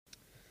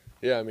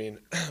Yeah, I mean,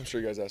 I'm sure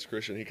you guys asked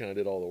Christian. He kind of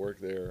did all the work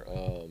there.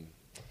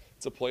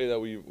 It's a play that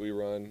we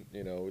run.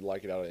 We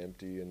like it out of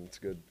empty, and it's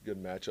a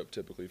good matchup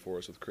typically for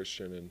us with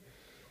Christian. And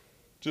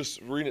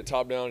just reading it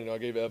top down, I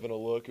gave Evan a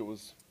look. It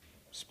was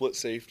split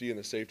safety, and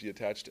the safety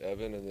attached to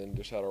Evan, and then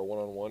just had our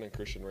one-on-one, and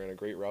Christian ran a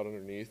great route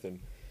underneath. And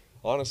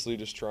honestly,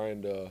 just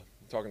talking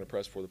to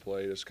press for the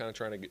play, just kind of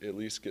trying to at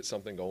least get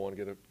something going,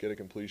 get a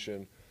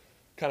completion.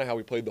 Kind of how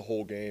we played the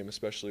whole game,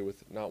 especially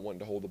with not wanting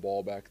to hold the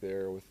ball back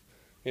there with,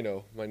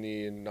 my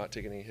knee and not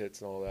taking any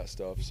hits and all that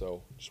stuff.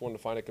 So just wanted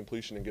to find a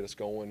completion and get us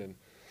going. And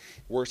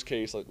worst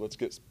case, let's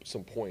get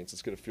some points.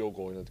 Let's get a field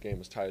goal. The game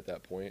was tied at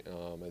that point.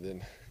 And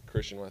then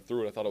Christian, when I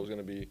threw it, I thought it was going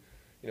to be,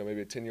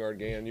 maybe a 10-yard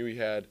gain. I knew he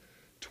had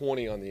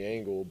 20 on the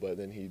angle, but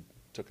then he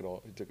took it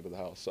to the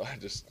house. So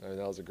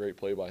that was a great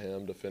play by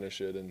him to finish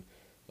it and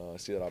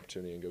see that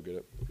opportunity and go get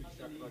it.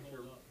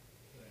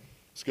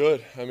 It's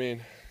good. I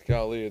mean,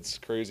 golly, it's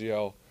crazy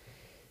how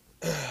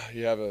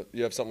you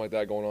have something like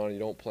that going on and you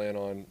don't plan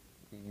on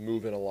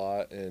moving a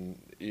lot and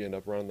you end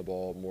up running the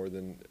ball more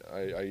than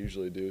I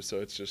usually do. So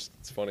it's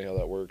funny how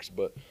that works.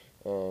 But,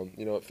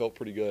 it felt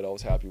pretty good. I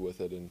was happy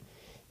with it and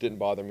didn't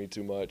bother me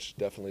too much.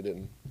 Definitely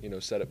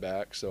didn't, set it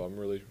back. So I'm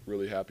really,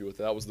 really happy with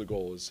that. That was the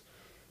goal, is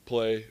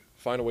play,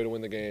 find a way to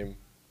win the game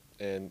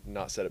and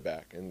not set it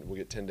back. And we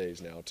get 10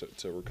 days now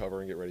to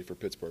recover and get ready for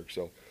Pittsburgh.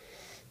 So,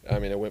 I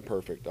mean, it went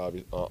perfect,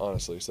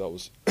 honestly. So that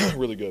was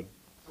really good.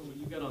 So when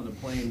you got on the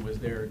plane, was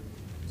there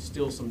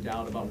still some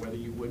doubt about whether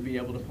you would be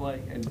able to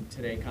play, and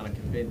today kind of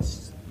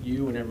convinced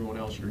you and everyone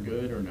else you're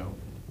good, or no?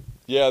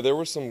 Yeah, there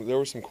were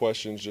some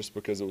questions just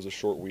because it was a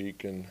short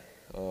week, and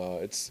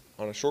it's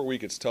on a short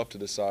week it's tough to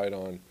decide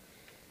on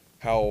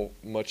how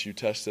much you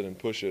test it and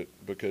push it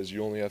because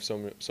you only have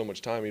so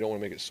much time. You don't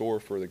want to make it sore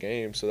for the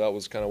game, so that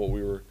was kind of what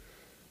we were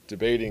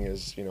debating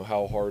is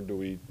how hard do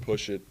we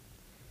push it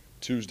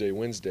Tuesday,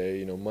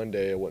 Wednesday.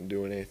 Monday I wasn't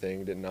doing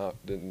anything, did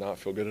not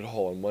feel good at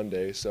all on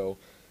Monday. So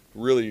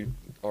really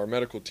our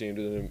medical team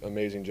did an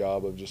amazing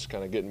job of just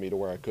kind of getting me to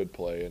where I could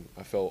play, and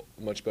I felt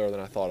much better than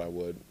I thought I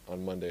would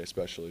on Monday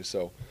especially.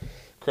 So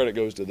credit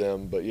goes to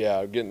them. But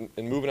yeah, getting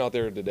and moving out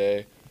there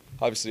today,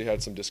 obviously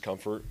had some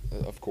discomfort,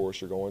 of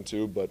course you're going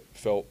to, but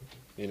felt,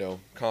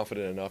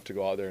 confident enough to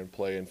go out there and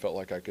play and felt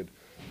like I could,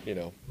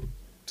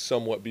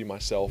 somewhat be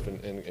myself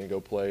and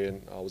go play,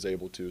 and I was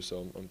able to.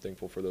 So I'm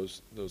thankful for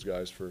those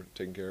guys for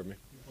taking care of me.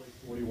 You played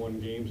 41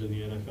 games in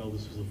the NFL.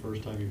 This is the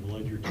first time you've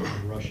led your team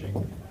in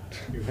rushing.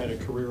 You've had a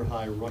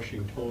career-high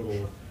rushing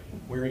total,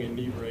 wearing a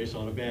knee brace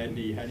on a bad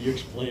knee. How do you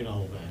explain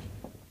all of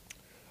that?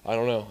 I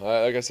don't know.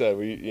 Like I said,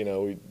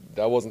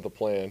 that wasn't the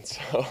plan.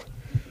 So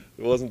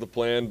it wasn't the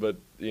plan, but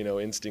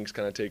instincts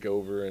kind of take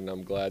over, and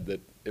I'm glad that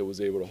it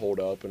was able to hold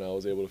up, and I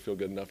was able to feel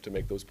good enough to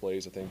make those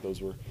plays. I think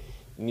those were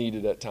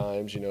needed at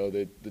times.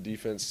 The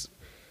defense,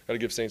 got to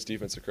give Saints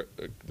defense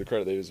the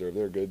credit they deserve.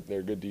 They're good. They're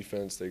a good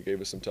defense. They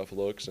gave us some tough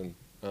looks, and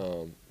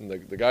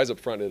the guys up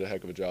front did a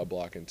heck of a job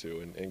blocking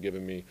too, and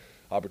giving me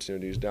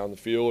opportunities down the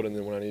field, and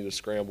then when I needed to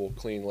scramble,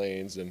 clean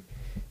lanes, and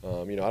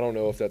I don't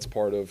know if that's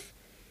part of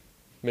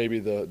maybe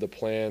the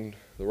plan,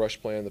 the rush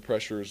plan, the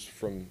pressures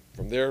from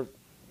their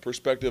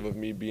perspective of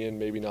me being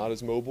maybe not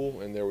as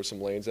mobile, and there were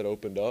some lanes that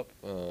opened up.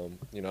 I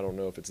don't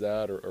know if it's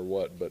that or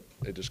what, but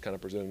it just kind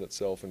of presented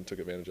itself and took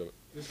advantage of it.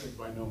 This is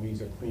by no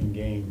means a clean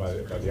game by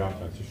the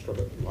offense. You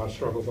struggled, a lot of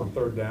struggles on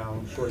third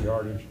down, short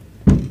yardage,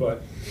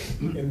 but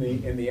in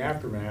the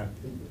aftermath,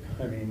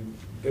 I mean,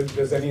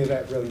 does any of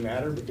that really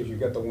matter because you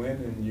got the win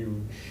and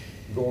you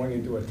going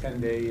into a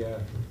 10-day,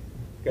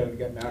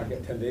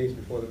 got 10 days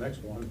before the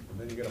next one, and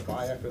then you got a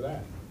bye after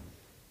that?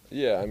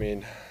 Yeah, I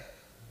mean,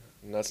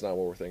 and that's not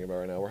what we're thinking about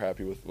right now. We're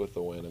happy with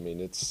the win. I mean,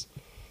 it's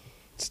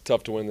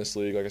tough to win this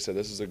league. Like I said,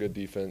 this is a good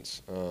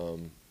defense.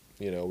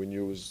 We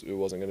knew it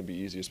wasn't going to be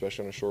easy,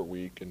 especially on a short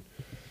week, and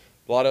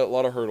a lot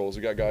of hurdles.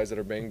 We got guys that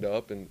are banged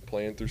up and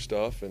playing through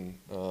stuff, and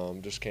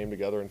just came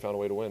together and found a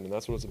way to win, and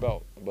that's what it's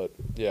about. But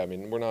yeah, I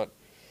mean, we're not.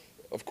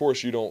 Of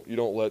course, you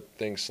don't let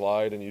things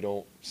slide, and you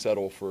don't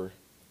settle for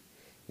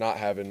not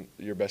having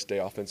your best day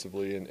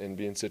offensively and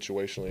being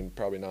situationally and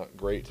probably not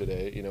great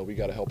today. We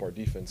got to help our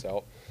defense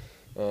out.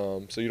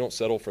 So you don't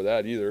settle for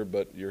that either,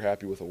 but you're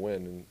happy with a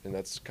win, and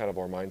that's kind of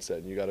our mindset.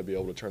 And you got to be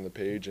able to turn the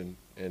page and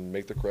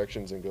make the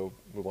corrections and go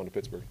move on to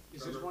Pittsburgh.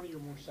 Is this one of your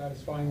more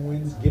satisfying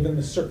wins given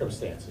the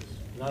circumstances?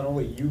 Not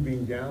only you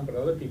being down, but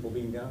other people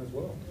being down as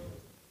well.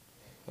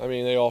 I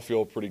mean, they all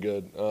feel pretty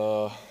good.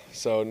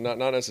 So not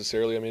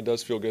necessarily. I mean, it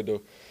does feel good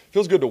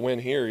feels good to win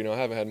here. I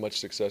haven't had much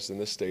success in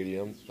this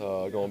stadium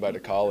going back to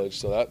college,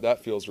 so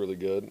that feels really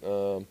good.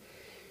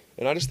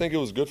 And I just think it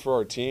was good for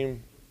our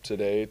team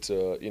today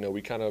to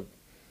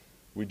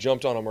we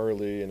jumped on them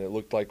early, and it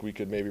looked like we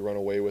could maybe run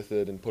away with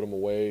it and put them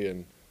away,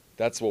 and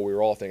that's what we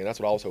were all thinking. That's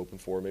what I was hoping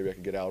for. Maybe I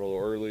could get out a little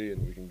early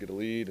and we can get a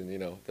lead, and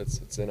it's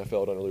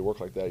NFL. It doesn't really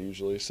work like that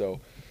usually. So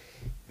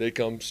they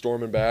come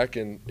storming back,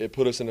 and it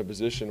put us in a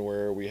position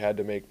where we had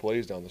to make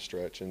plays down the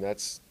stretch, and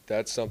that's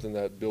something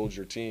that builds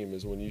your team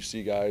is when you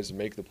see guys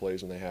make the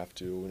plays when they have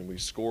to, and we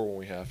score when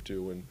we have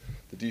to, and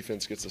the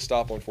defense gets to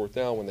stop on fourth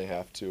down when they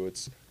have to.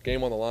 It's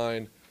game on the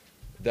line.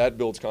 that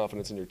builds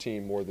confidence in your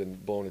team more than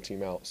blowing a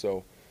team out.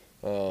 So,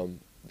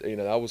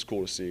 that was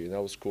cool to see, and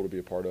that was cool to be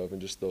a part of,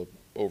 and just the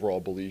overall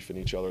belief in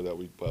each other that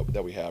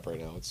we have right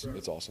now. It's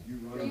awesome. You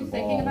Are running you the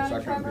thinking ball, about is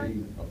it, that going to Trevor?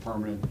 be a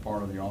permanent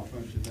part of the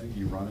offense, you think?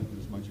 You run it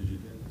as much as you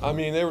did? I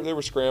mean, they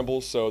were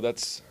scrambles, so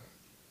it's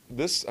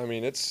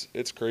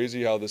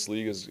crazy how this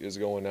league is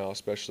going now,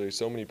 especially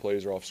so many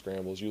plays are off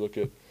scrambles. You look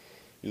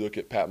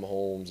at Pat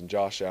Mahomes and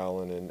Josh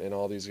Allen and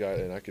all these guys,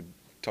 and I could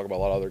talk about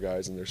a lot of other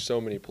guys, and there's so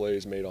many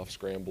plays made off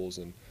scrambles,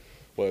 and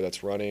whether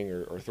that's running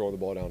or throwing the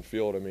ball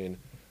downfield. I mean,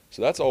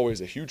 so that's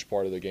always a huge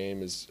part of the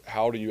game is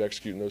how do you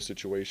execute in those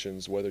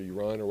situations, whether you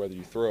run or whether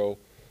you throw.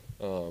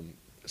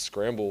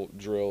 Scramble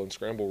drill and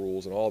scramble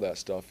rules and all that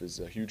stuff is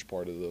a huge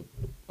part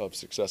of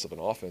success of an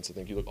offense. I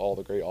think you look all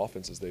the great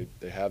offenses, they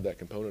have that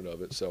component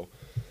of it. So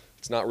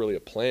it's not really a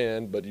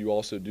plan, but you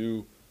also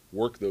do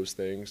work those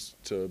things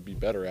to be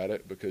better at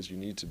it because you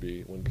need to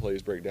be when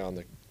plays break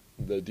down.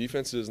 The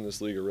defenses in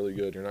this league are really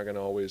good. You're not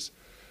always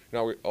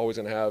going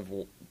to have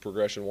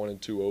progression 1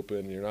 and 2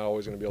 open. You're not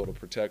always going to be able to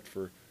protect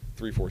for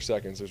 3-4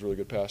 seconds. There's really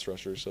good pass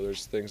rushers, so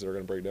there's things that are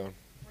going to break down.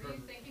 Were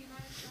you thinking about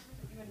it, Trevor,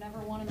 that you would never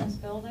won in this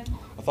building?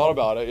 I thought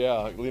about it,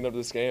 yeah, leading up to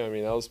this game. I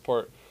mean, that was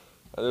part.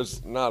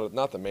 There's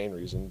not the main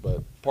reason,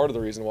 but part of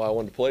the reason why I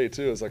wanted to play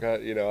too is like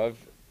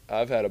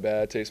I've had a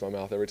bad taste in my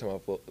mouth every time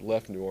I've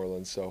left New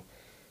Orleans, so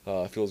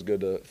it feels good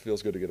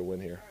to get a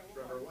win here.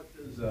 Trevor, what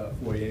does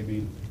Foyer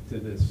mean to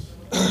this?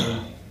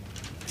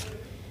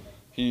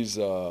 He's,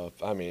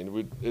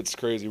 it's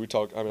crazy.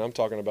 I'm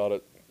talking about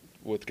it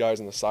with guys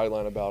on the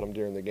sideline about him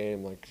during the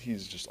game. Like,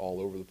 he's just all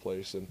over the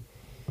place. And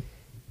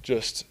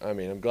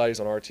I'm glad he's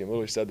on our team. I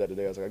literally said that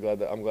today. I was like,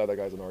 I'm glad that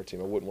guy's on our team.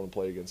 I wouldn't want to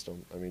play against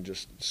him. I mean,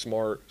 just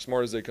smart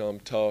as they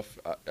come, tough.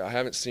 I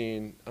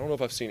don't know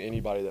if I've seen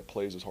anybody that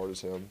plays as hard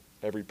as him.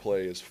 Every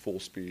play is full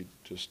speed,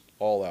 just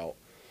all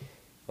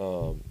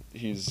out.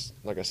 He's,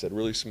 like I said,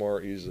 really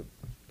smart. He's a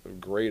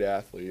great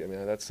athlete. I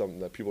mean, that's something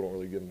that people don't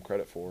really give him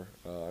credit for.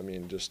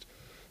 Just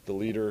the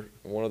leader,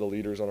 one of the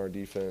leaders on our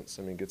defense.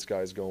 I mean, gets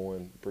guys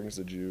going, brings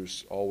the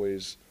juice,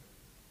 always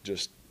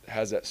just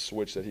has that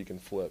switch that he can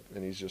flip,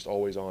 and he's just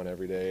always on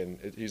every day, and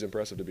he's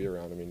impressive to be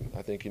around. I mean,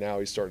 I think now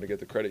he's starting to get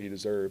the credit he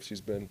deserves.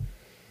 He's been,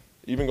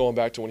 even going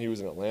back to when he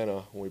was in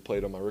Atlanta, when we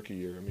played on my rookie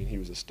year, I mean, he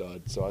was a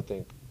stud. So I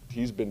think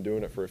he's been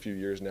doing it for a few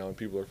years now, and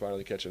people are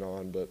finally catching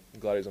on, but I'm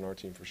glad he's on our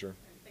team for sure.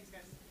 Thanks,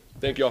 guys.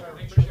 Thank y'all.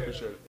 Appreciate it.